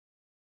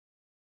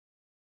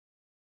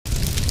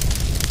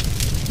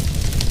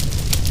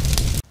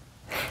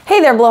Hey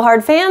there,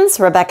 Blowhard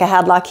fans, Rebecca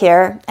Hadlock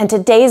here, and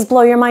today's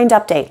Blow Your Mind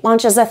Update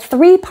launches a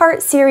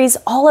 3-part series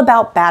all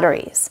about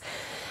batteries.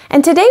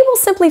 And today we'll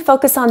simply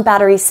focus on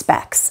battery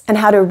specs and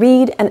how to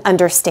read and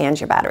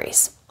understand your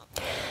batteries.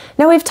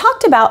 Now we've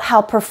talked about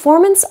how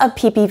performance of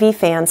PPV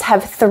fans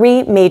have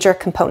 3 major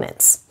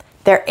components: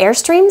 their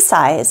airstream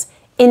size,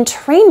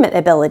 entrainment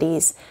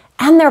abilities,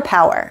 and their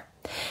power.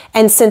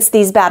 And since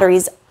these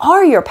batteries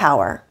are your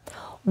power,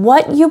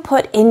 what you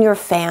put in your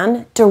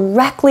fan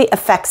directly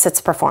affects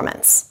its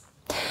performance.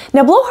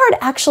 Now, Blowhard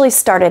actually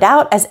started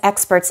out as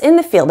experts in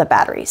the field of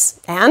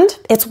batteries, and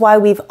it's why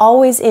we've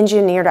always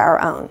engineered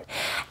our own.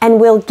 And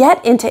we'll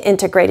get into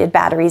integrated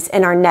batteries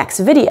in our next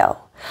video.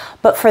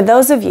 But for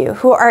those of you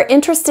who are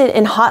interested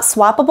in hot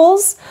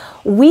swappables,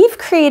 we've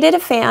created a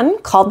fan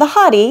called the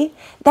Hottie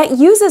that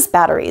uses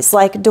batteries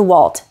like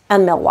DeWalt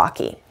and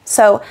Milwaukee.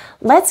 So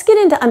let's get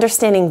into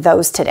understanding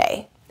those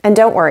today. And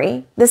don't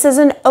worry, this is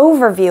an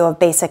overview of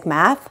basic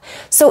math,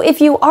 so if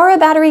you are a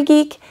battery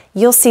geek,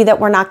 you'll see that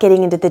we're not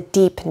getting into the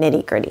deep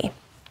nitty-gritty.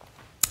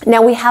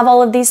 Now we have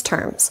all of these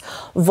terms: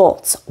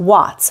 volts,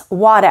 watts,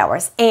 watt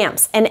hours,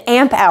 amps, and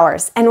amp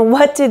hours. And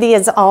what do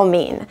these all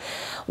mean?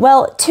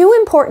 Well, 2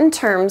 important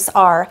terms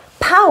are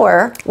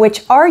power,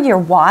 which are your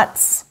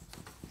watts,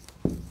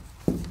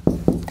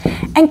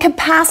 and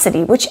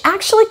capacity, which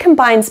actually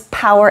combines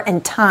power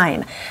and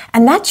time,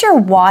 and that's your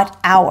watt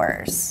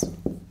hours.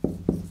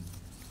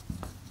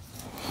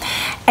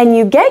 And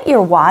you get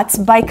your watts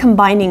by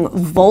combining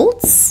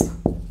volts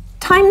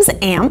times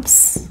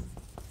amps,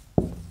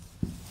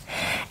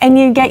 and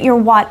you get your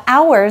watt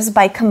hours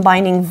by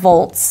combining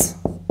volts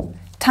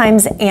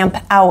times amp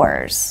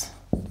hours.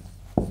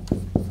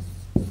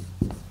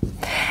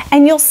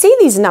 And you'll see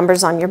these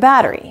numbers on your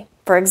battery.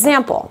 For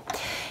example,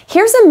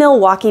 here's a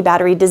Milwaukee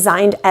battery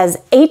designed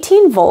as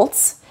 18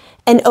 volts,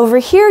 and over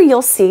here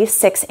you'll see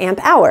 6 amp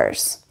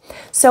hours.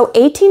 So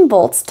 18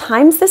 volts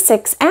times the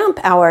 6 amp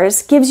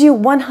hours gives you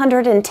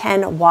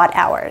 110 watt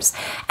hours.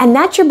 And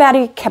that's your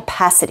battery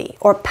capacity,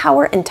 or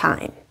power and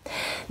time.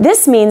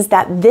 This means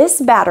that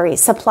this battery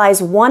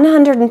supplies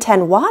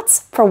 110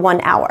 watts for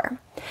 1 hour.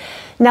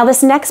 Now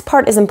this next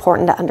part is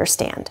important to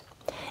understand.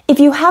 If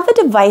you have a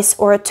device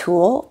or a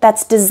tool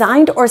that's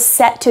designed or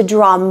set to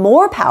draw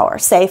more power,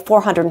 say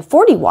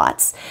 440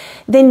 watts,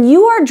 then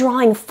you are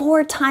drawing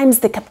 4 times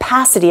the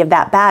capacity of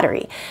that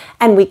battery.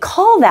 And we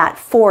call that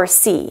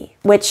 4C,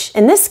 which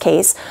in this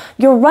case,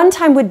 your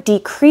runtime would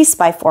decrease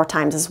by 4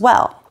 times as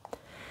well.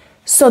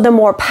 So the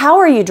more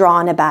power you draw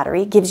on a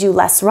battery gives you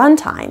less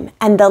runtime,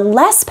 and the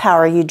less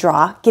power you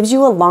draw gives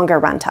you a longer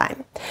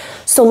runtime.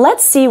 So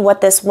let's see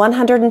what this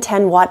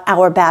 110 watt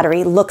hour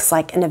battery looks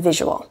like in a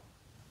visual.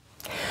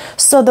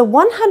 So the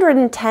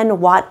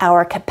 110 watt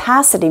hour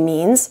capacity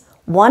means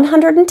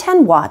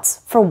 110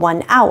 watts for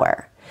 1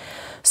 hour.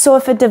 So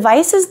if a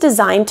device is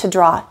designed to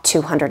draw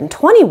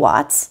 220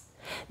 watts,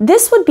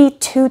 this would be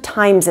 2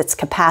 times its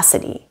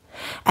capacity,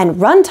 and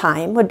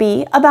runtime would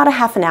be about a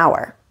half an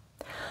hour.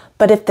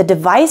 But if the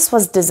device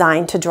was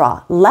designed to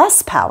draw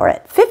less power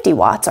at 50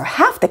 watts, or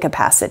half the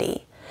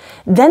capacity,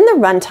 then the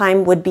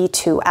runtime would be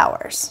 2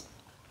 hours.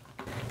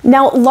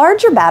 Now,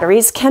 larger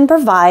batteries can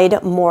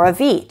provide more of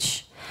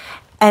each.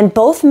 And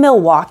both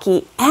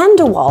Milwaukee and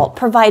DeWalt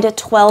provide a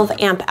 12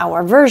 amp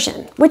hour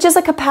version, which is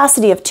a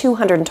capacity of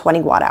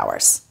 220 watt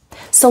hours.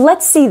 So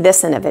let's see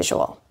this in a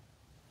visual.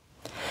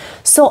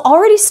 So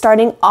already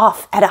starting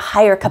off at a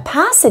higher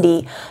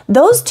capacity,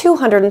 those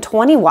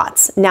 220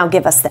 watts now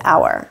give us the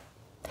hour.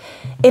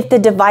 If the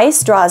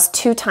device draws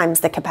 2 times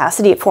the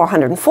capacity at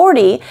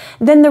 440,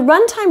 then the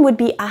runtime would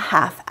be a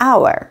half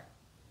hour.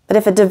 But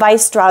if a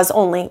device draws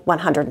only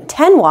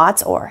 110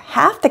 watts, or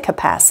half the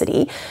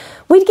capacity,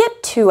 we'd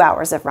get 2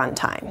 hours of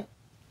runtime.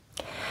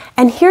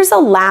 And here's a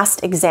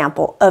last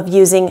example of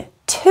using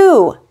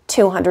 2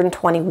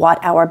 220 watt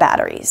hour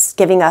batteries,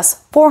 giving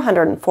us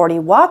 440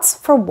 watts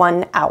for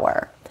 1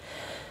 hour.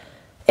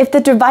 If the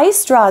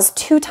device draws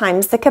 2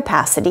 times the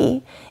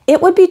capacity,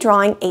 it would be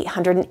drawing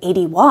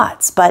 880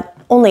 watts, but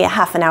only a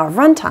half an hour of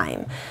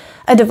runtime.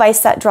 A device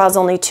that draws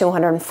only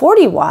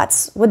 240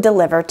 watts would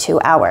deliver 2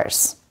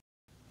 hours.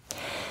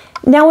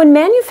 Now, when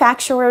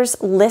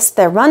manufacturers list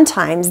their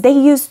runtimes, they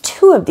use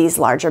 2 of these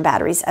larger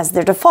batteries as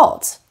their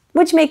default,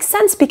 which makes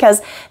sense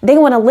because they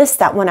want to list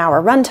that 1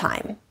 hour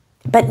runtime.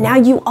 But now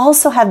you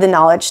also have the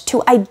knowledge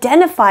to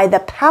identify the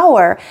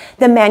power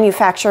the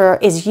manufacturer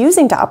is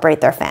using to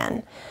operate their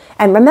fan.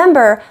 And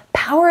remember,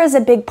 power is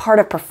a big part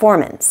of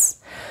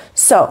performance.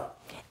 So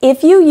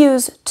if you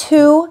use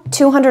 2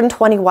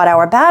 220 watt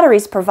hour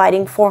batteries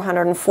providing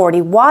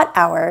 440 watt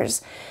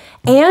hours,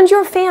 and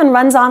your fan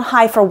runs on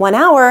high for 1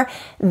 hour,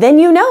 then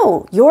you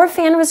know your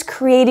fan was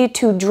created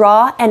to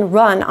draw and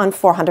run on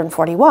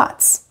 440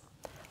 watts.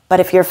 But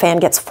if your fan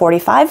gets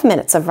 45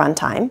 minutes of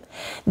runtime,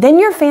 then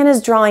your fan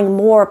is drawing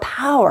more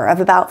power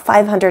of about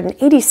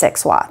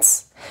 586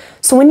 watts.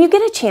 So when you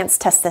get a chance,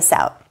 test this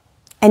out.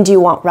 And do you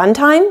want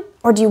runtime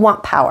or do you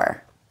want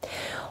power?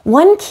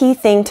 One key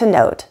thing to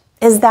note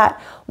is that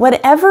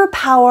whatever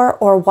power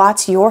or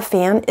watts your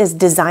fan is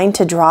designed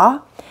to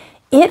draw,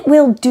 it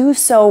will do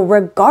so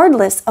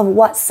regardless of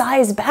what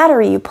size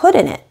battery you put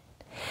in it.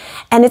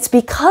 And it's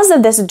because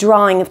of this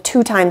drawing of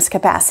 2 times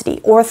capacity,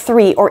 or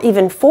 3, or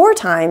even 4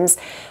 times,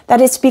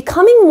 that it's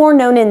becoming more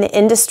known in the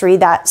industry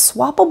that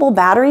swappable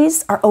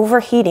batteries are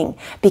overheating,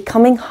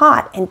 becoming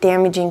hot, and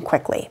damaging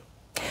quickly.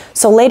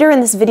 So later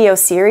in this video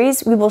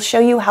series, we will show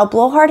you how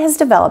Blowhard has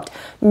developed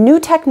new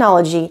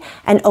technology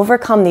and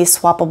overcome these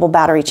swappable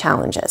battery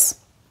challenges.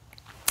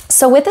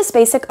 So with this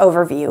basic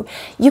overview,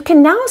 you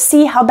can now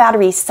see how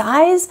battery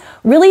size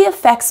really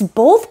affects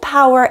both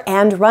power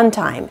and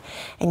runtime,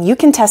 and you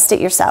can test it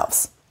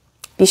yourselves.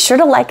 Be sure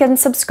to like and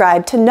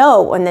subscribe to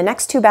know when the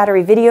next 2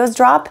 battery videos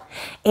drop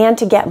and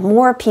to get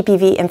more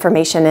PPV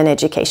information and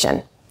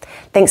education.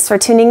 Thanks for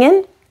tuning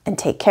in, and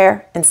take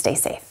care and stay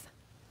safe.